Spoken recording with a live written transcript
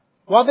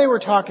While they were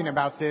talking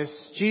about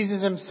this,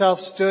 Jesus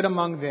himself stood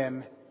among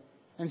them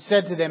and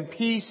said to them,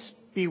 "Peace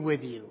be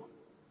with you."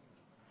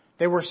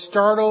 They were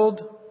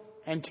startled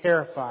and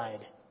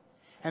terrified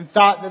and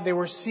thought that they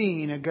were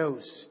seeing a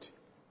ghost.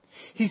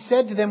 He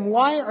said to them,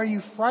 "Why are you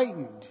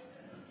frightened?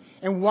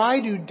 And why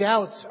do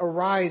doubts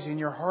arise in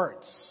your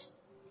hearts?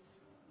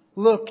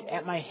 Look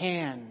at my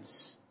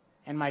hands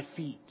and my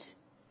feet.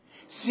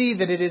 See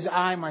that it is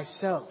I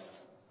myself.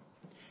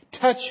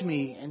 Touch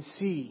me and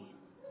see.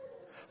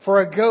 For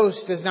a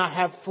ghost does not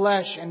have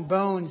flesh and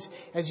bones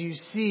as you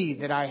see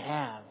that I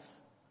have."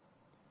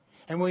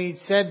 And when he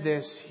said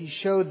this, he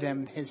showed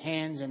them his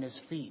hands and his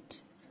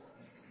feet.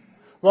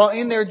 While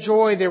in their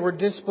joy they were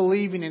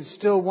disbelieving and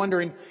still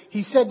wondering,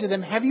 he said to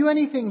them, "Have you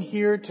anything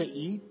here to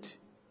eat?"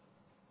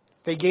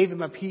 They gave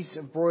him a piece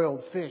of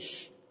broiled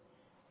fish,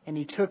 and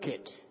he took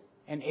it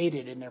and ate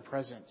it in their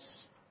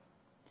presence.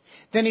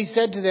 Then he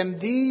said to them,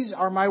 "These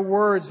are my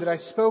words that I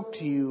spoke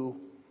to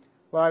you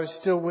while I was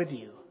still with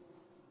you,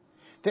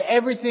 that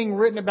everything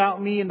written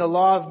about me in the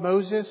law of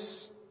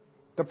Moses,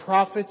 the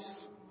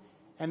prophets,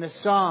 and the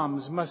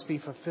Psalms must be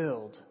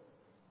fulfilled."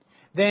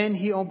 Then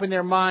he opened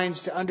their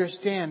minds to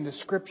understand the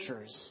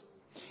Scriptures.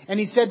 And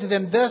he said to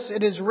them, "Thus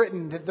it is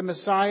written that the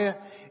Messiah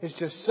is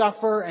to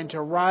suffer and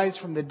to rise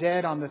from the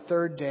dead on the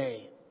third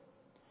day,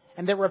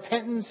 and that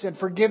repentance and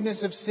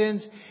forgiveness of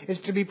sins is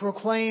to be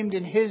proclaimed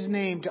in his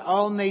name to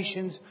all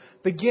nations,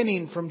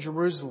 beginning from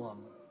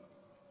Jerusalem.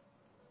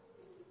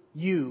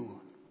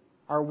 You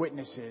are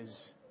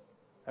witnesses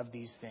of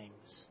these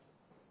things."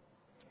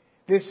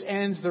 This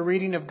ends the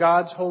reading of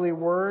God's holy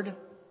word.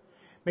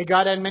 May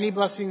God add many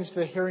blessings to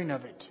the hearing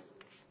of it.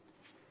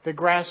 The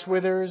grass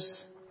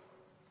withers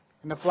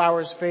and the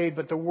flowers fade,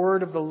 but the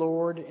word of the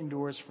Lord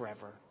endures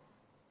forever.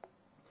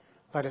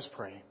 Let us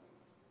pray.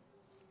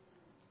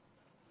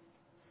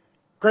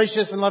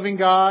 Gracious and loving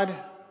God,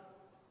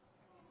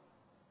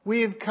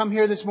 we have come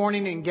here this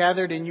morning and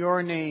gathered in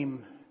your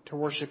name to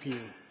worship you.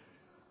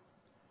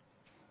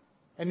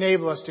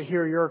 Enable us to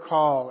hear your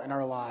call in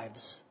our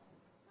lives.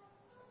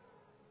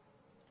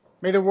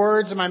 May the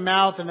words of my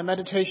mouth and the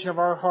meditation of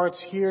our hearts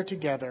here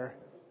together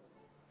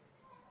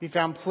be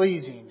found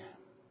pleasing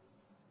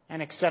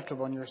and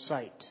acceptable in your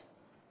sight.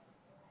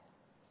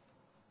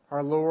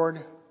 Our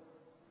Lord,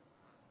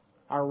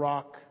 our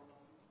rock,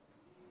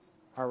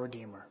 our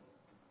Redeemer.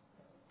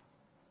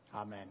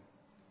 Amen.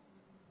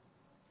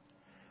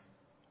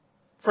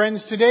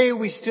 Friends, today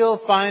we still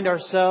find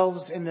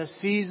ourselves in the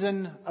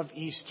season of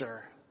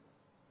Easter,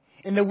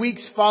 in the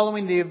weeks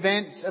following the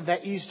events of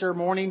that Easter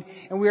morning,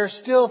 and we are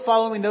still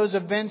following those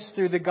events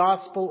through the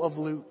Gospel of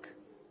Luke.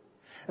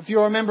 If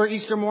you remember,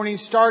 Easter morning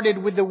started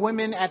with the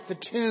women at the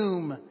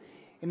tomb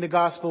in the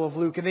Gospel of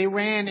Luke, and they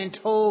ran and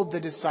told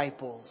the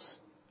disciples.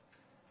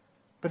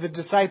 But the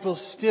disciples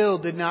still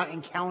did not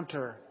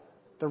encounter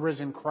the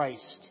risen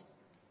Christ.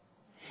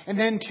 And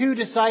then 2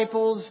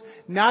 disciples,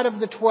 not of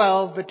the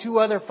 12, but 2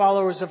 other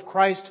followers of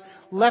Christ,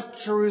 left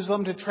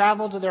Jerusalem to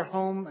travel to their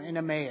home in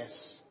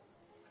Emmaus.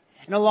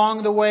 And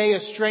along the way, a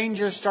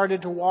stranger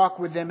started to walk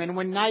with them. And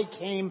when night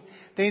came,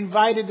 they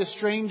invited the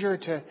stranger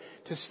to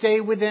stay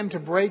with them, to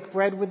break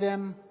bread with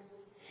them.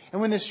 And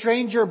when the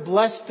stranger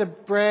blessed the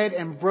bread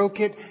and broke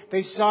it,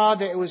 they saw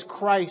that it was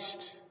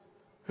Christ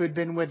who had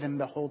been with them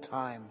the whole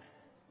time.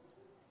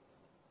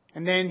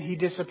 And then he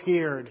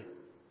disappeared.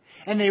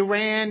 And they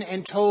ran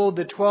and told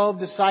the 12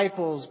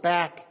 disciples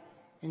back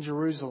in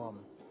Jerusalem.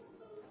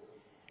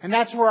 And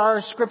that's where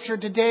our scripture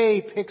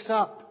today picks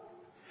up.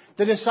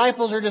 The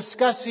disciples are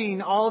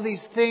discussing all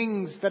these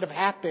things that have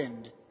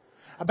happened,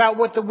 about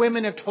what the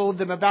women have told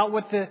them, about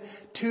what the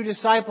 2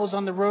 disciples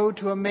on the road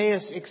to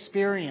Emmaus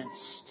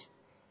experienced.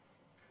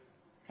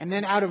 And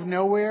then out of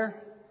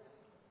nowhere,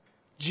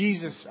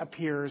 Jesus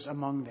appears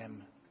among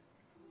them.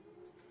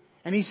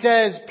 And he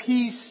says,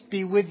 "Peace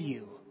be with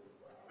you."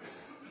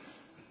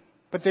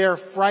 But they are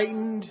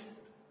frightened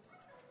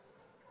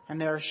and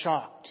they are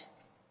shocked.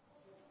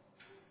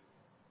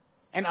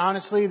 And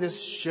honestly,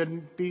 this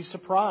shouldn't be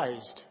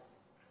surprised.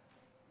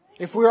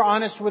 If we're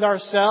honest with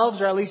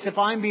ourselves, or at least if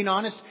I'm being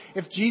honest,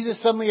 if Jesus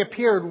suddenly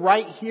appeared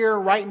right here,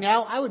 right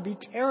now, I would be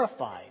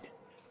terrified.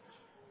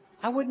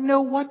 I wouldn't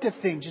know what to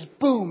think. Just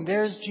boom,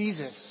 there's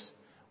Jesus.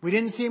 We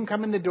didn't see him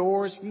come in the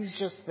doors. He's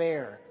just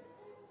there.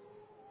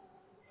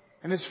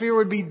 And this fear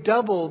would be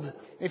doubled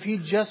if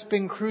he'd just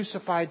been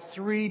crucified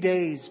 3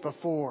 days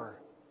before.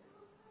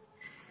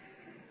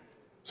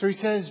 So he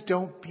says,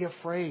 don't be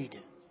afraid.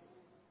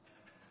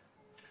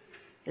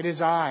 It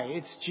is I.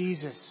 It's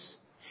Jesus.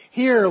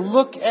 Here,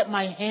 look at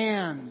my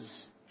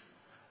hands.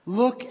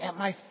 Look at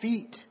my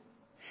feet.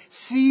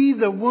 See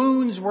the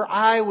wounds where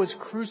I was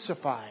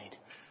crucified.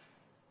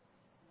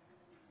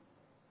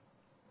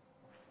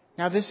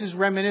 Now, this is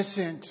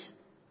reminiscent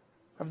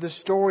of the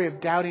story of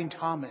doubting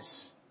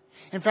Thomas.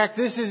 In fact,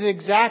 this is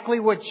exactly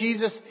what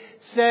Jesus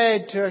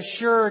said to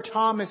assure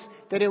Thomas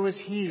that it was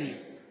he.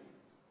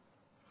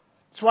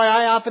 That's why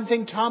I often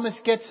think Thomas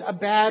gets a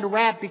bad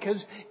rap,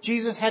 because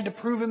Jesus had to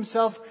prove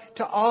himself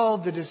to all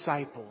the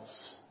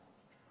disciples.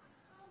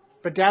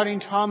 But doubting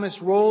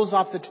Thomas rolls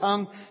off the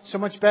tongue so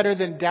much better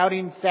than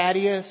doubting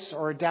Thaddeus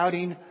or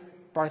doubting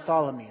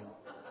Bartholomew.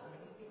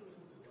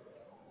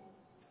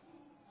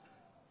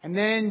 And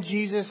then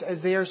Jesus,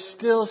 as they are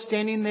still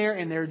standing there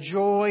in their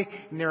joy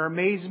and their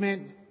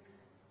amazement,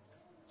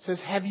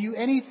 says, "Have you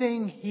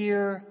anything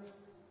here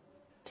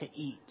to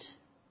eat?"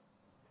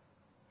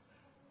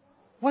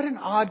 What an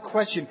odd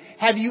question.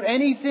 Have you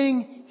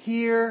anything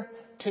here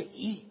to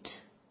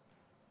eat?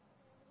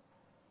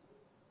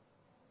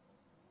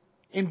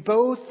 In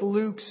both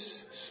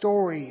Luke's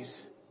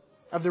stories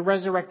of the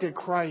resurrected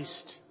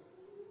Christ,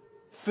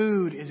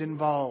 food is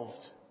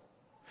involved.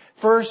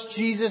 First,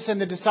 Jesus and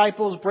the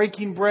disciples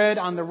breaking bread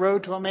on the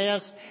road to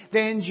Emmaus.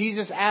 Then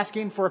Jesus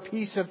asking for a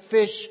piece of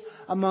fish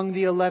among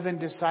the 11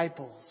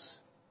 disciples.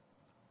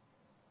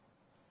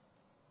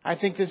 I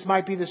think this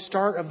might be the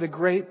start of the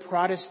great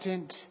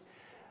Protestant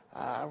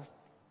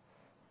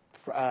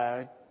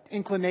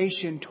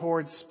inclination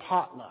towards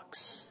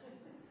potlucks.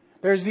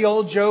 There's the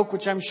old joke,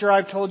 which I'm sure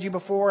I've told you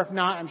before. If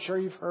not, I'm sure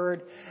you've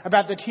heard,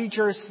 about the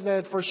teachers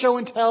that for show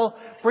and tell,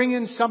 bring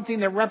in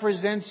something that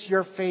represents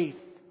your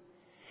faith.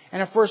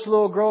 And a first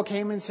little girl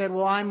came and said,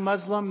 "Well, I'm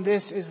Muslim.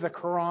 This is the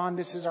Quran.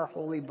 This is our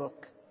holy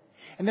book."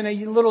 And then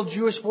a little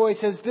Jewish boy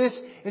says,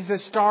 "This is the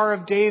Star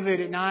of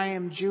David, and I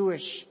am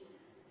Jewish."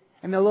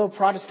 And the little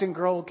Protestant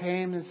girl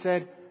came and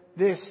said,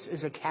 "This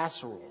is a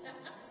casserole."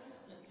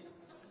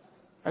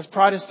 As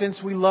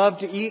Protestants, we love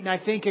to eat, and I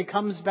think it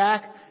comes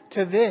back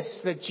to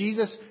this, that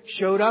Jesus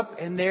showed up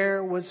and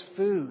there was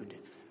food.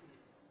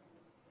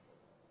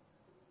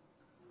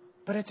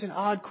 But it's an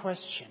odd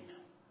question.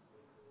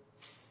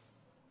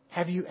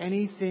 Have you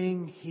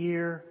anything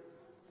here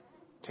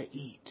to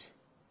eat?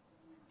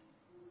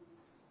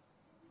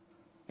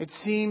 It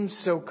seems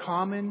so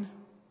common,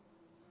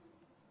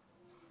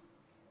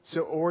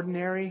 so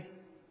ordinary,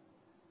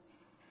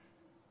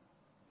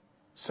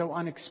 so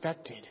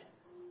unexpected.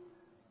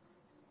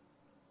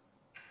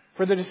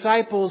 For the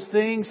disciples,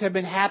 things have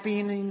been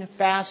happening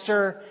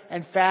faster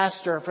and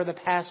faster for the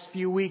past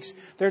few weeks.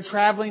 They're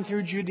traveling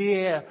through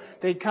Judea.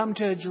 They come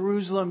to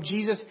Jerusalem.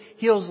 Jesus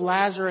heals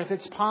Lazarus.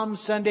 It's Palm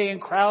Sunday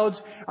and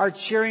crowds are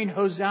cheering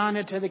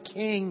Hosanna to the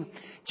King.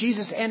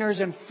 Jesus enters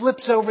and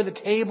flips over the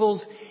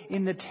tables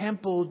in the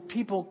temple.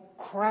 People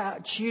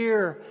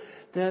cheer.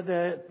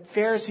 The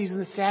Pharisees and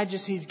the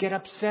Sadducees get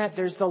upset.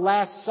 There's the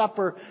Last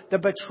Supper, the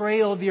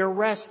betrayal, the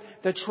arrest,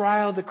 the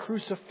trial, the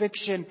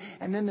crucifixion,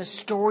 and then the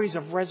stories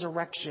of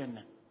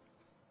resurrection.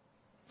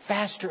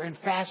 Faster and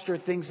faster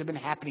things have been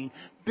happening.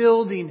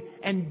 Building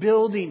and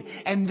building.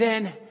 And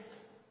then,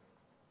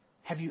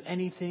 have you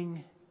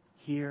anything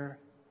here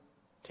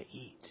to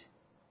eat?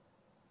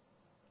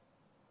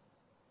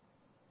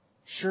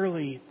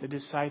 Surely the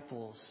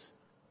disciples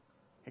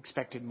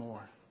expected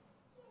more.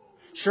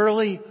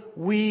 Surely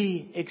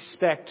we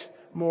expect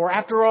more.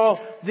 After all,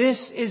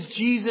 this is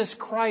Jesus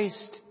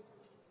Christ.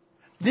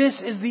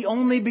 This is the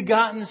only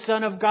begotten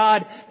Son of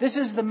God. This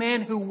is the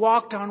man who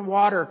walked on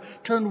water,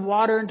 turned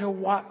water into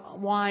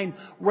wine,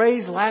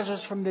 raised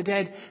Lazarus from the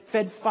dead,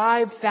 fed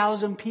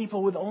 5,000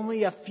 people with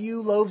only a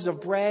few loaves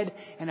of bread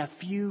and a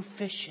few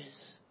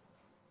fishes.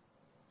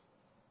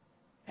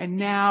 And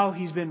now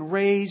He's been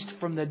raised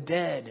from the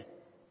dead.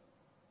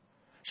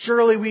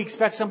 Surely we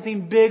expect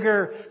something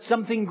bigger,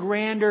 something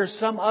grander,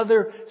 some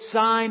other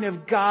sign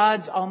of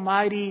God's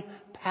almighty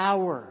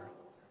power.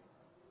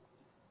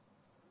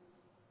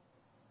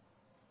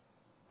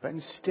 But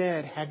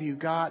instead, have you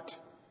got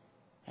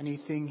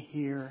anything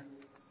here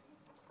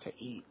to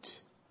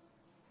eat?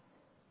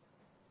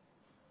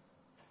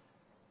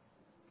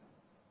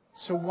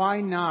 So why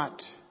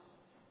not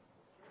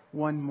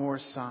one more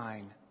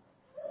sign?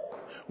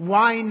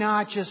 Why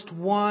not just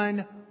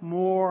one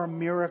more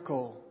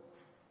miracle?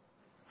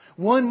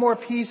 One more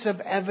piece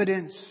of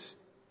evidence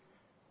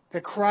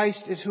that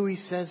Christ is who He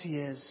says He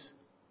is.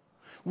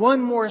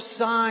 One more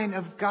sign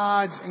of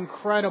God's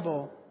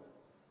incredible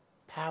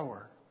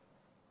power.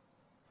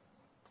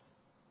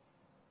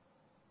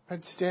 But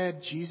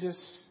instead,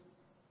 Jesus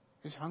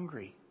is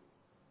hungry.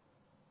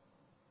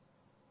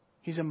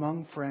 He's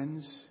among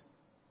friends.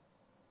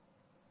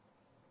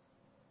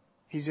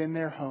 He's in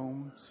their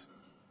homes.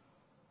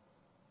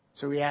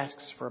 So He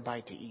asks for a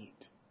bite to eat.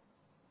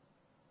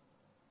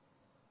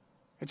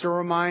 It's a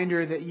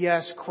reminder that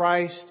yes,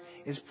 Christ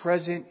is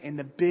present in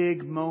the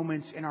big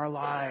moments in our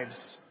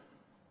lives.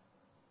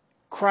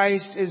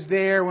 Christ is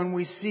there when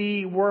we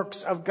see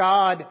works of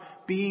God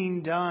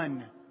being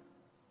done.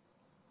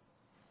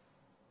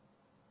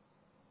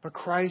 But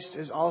Christ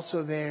is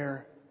also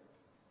there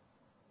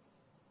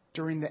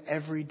during the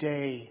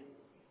everyday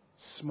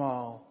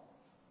small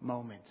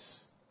moments.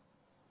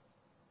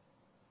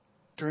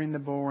 During the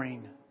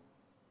boring,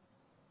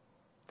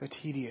 the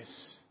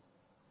tedious,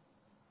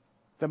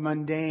 the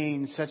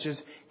mundane, such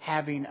as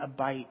having a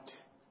bite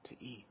to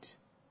eat.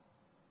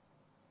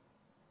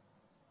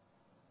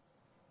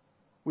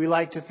 We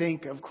like to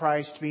think of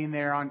Christ being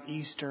there on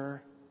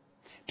Easter,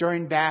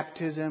 during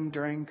baptism,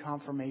 during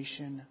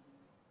confirmation.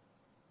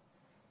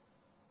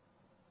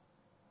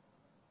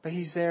 But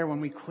He's there when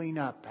we clean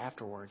up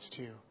afterwards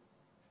too.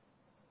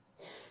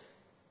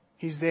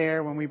 He's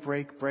there when we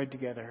break bread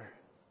together.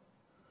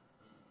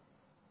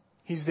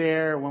 He's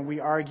there when we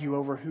argue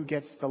over who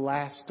gets the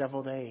last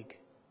deviled egg.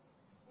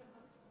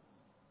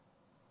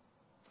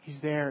 He's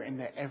there in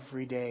the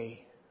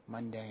everyday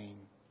mundane.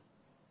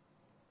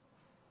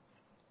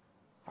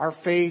 Our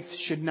faith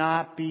should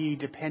not be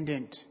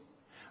dependent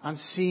on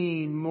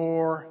seeing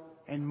more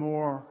and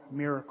more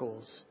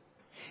miracles.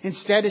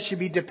 Instead, it should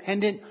be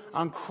dependent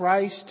on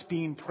Christ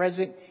being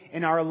present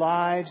in our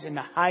lives, in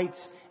the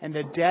heights and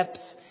the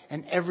depths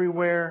and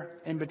everywhere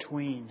in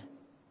between.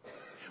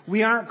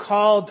 We aren't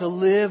called to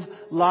live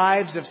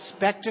lives of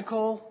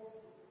spectacle,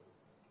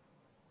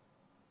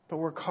 but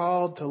we're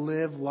called to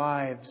live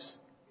lives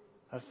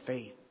of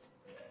faith.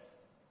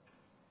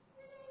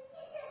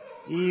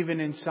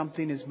 Even in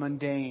something as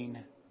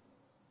mundane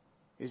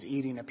as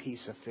eating a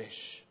piece of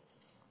fish.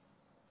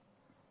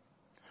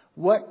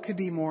 What could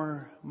be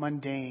more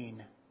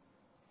mundane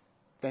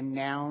than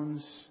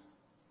nouns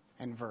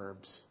and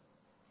verbs?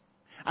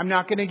 I'm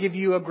not going to give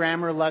you a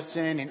grammar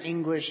lesson in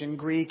English and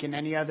Greek and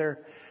any other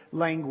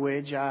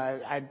language.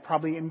 I'd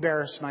probably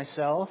embarrass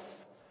myself.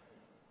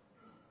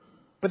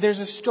 But there's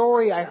a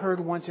story I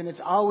heard once, and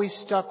it's always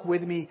stuck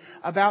with me,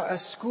 about a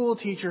school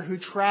teacher who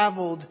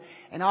traveled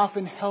and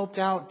often helped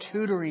out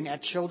tutoring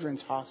at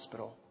children's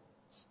hospitals.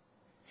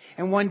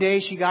 And one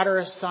day she got her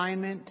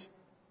assignment,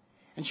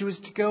 and she was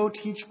to go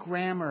teach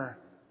grammar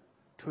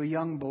to a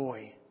young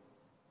boy.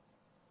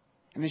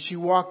 And as she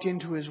walked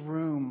into his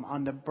room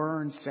on the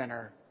burn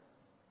center,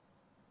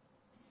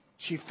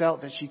 she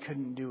felt that she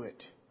couldn't do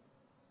it.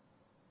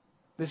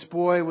 This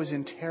boy was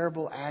in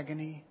terrible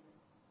agony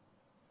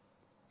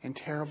and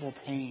terrible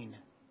pain.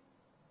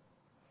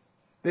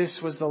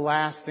 This was the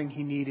last thing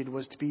he needed,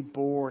 was to be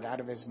bored out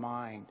of his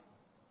mind.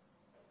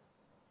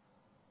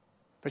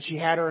 But she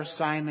had her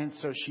assignment,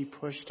 so she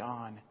pushed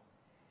on.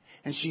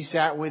 And she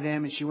sat with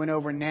him, and she went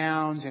over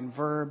nouns and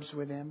verbs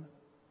with him.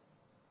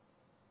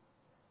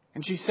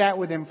 And she sat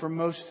with him for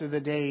most of the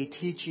day,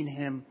 teaching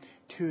him,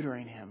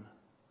 tutoring him.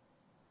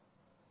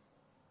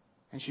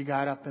 And she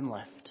got up and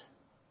left.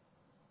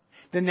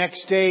 The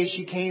next day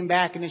she came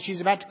back, and as she's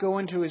about to go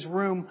into his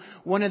room,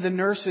 one of the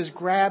nurses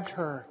grabbed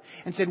her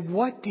and said,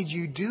 "What did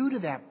you do to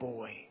that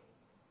boy?"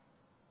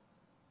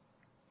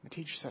 The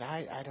teacher said,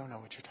 I don't know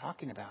what you're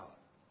talking about.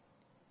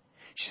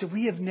 She said,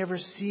 "We have never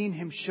seen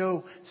him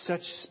show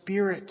such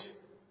spirit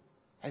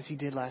as he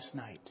did last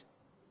night.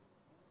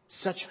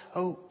 Such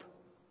hope.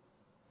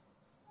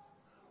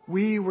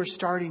 We were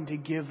starting to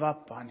give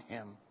up on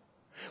him.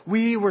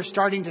 We were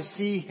starting to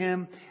see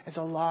him as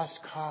a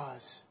lost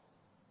cause.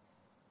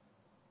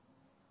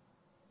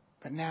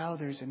 But now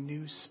there's a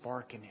new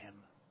spark in him.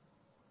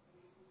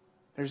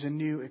 There's a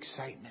new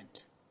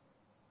excitement.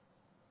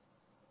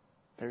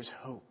 There's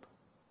hope."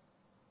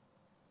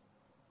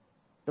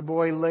 The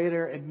boy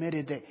later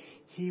admitted that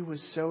he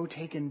was so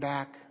taken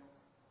back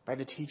by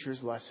the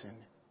teacher's lesson.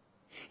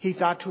 He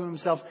thought to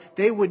himself,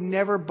 they would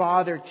never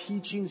bother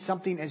teaching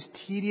something as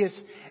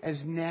tedious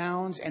as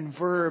nouns and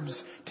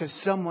verbs to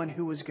someone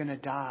who was going to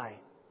die.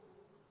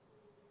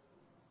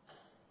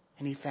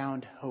 And he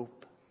found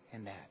hope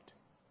in that.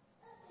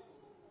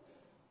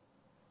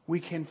 We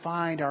can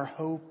find our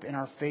hope and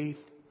our faith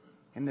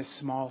in the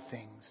small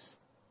things,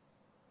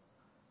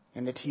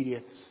 in the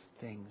tedious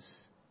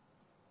things.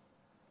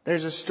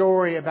 There's a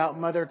story about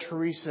Mother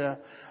Teresa,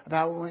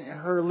 about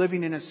her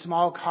living in a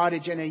small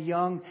cottage and a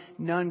young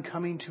nun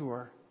coming to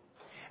her.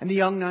 And the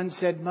young nun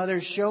said,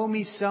 "Mother, show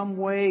me some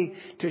way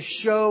to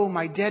show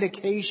my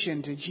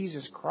dedication to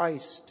Jesus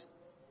Christ."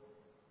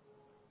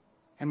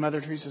 And Mother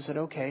Teresa said,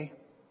 "Okay,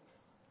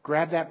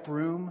 grab that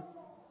broom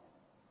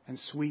and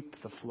sweep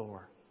the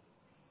floor."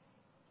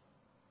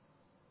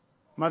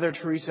 Mother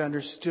Teresa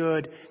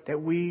understood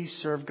that we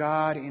serve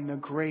God in the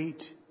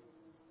great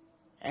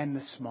and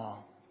the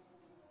small,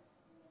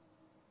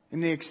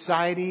 in the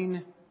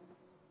exciting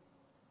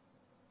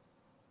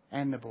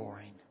and the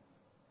boring.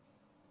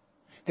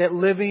 That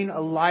living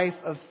a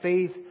life of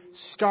faith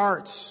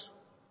starts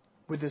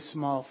with the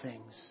small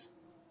things,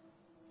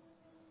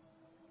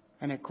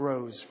 and it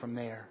grows from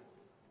there.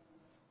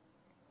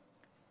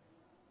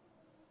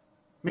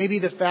 Maybe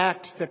the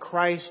fact that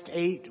Christ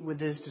ate with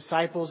his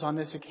disciples on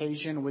this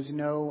occasion was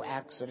no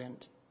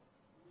accident.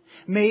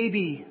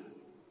 Maybe,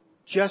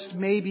 just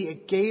maybe,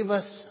 it gave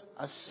us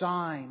a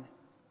sign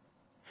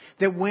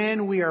that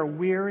when we are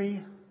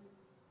weary,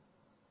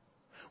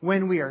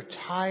 when we are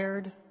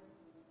tired,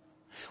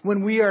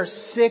 when we are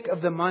sick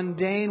of the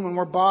mundane, when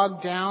we're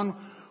bogged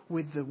down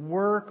with the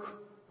work,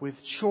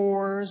 with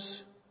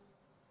chores,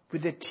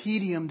 with the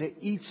tedium that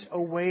eats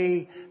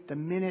away the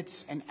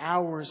minutes and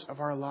hours of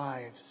our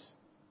lives,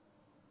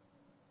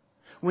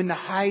 when the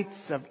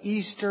heights of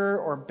Easter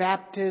or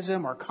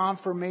baptism or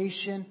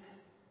confirmation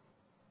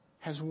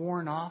has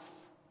worn off,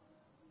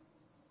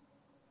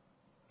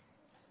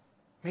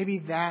 maybe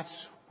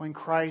that's when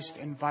Christ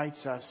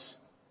invites us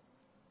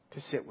to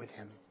sit with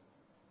him.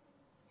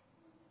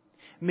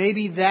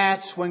 Maybe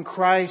that's when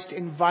Christ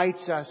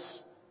invites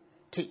us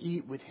to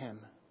eat with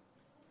him.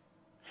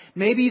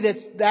 Maybe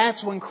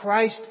that's when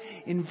Christ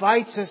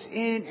invites us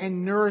in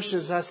and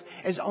nourishes us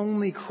as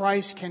only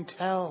Christ can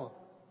tell.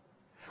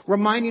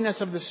 Reminding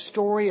us of the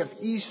story of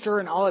Easter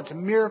and all its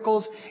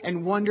miracles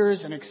and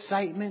wonders and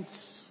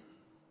excitements.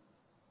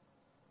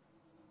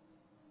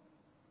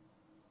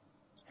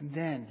 And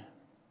then,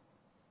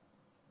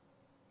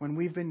 when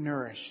we've been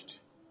nourished,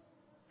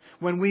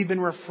 when we've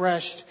been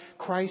refreshed,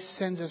 Christ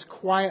sends us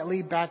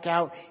quietly back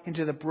out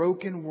into the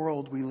broken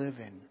world we live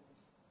in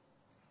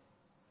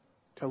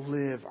to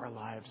live our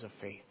lives of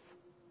faith.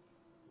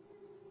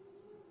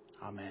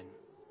 Amen.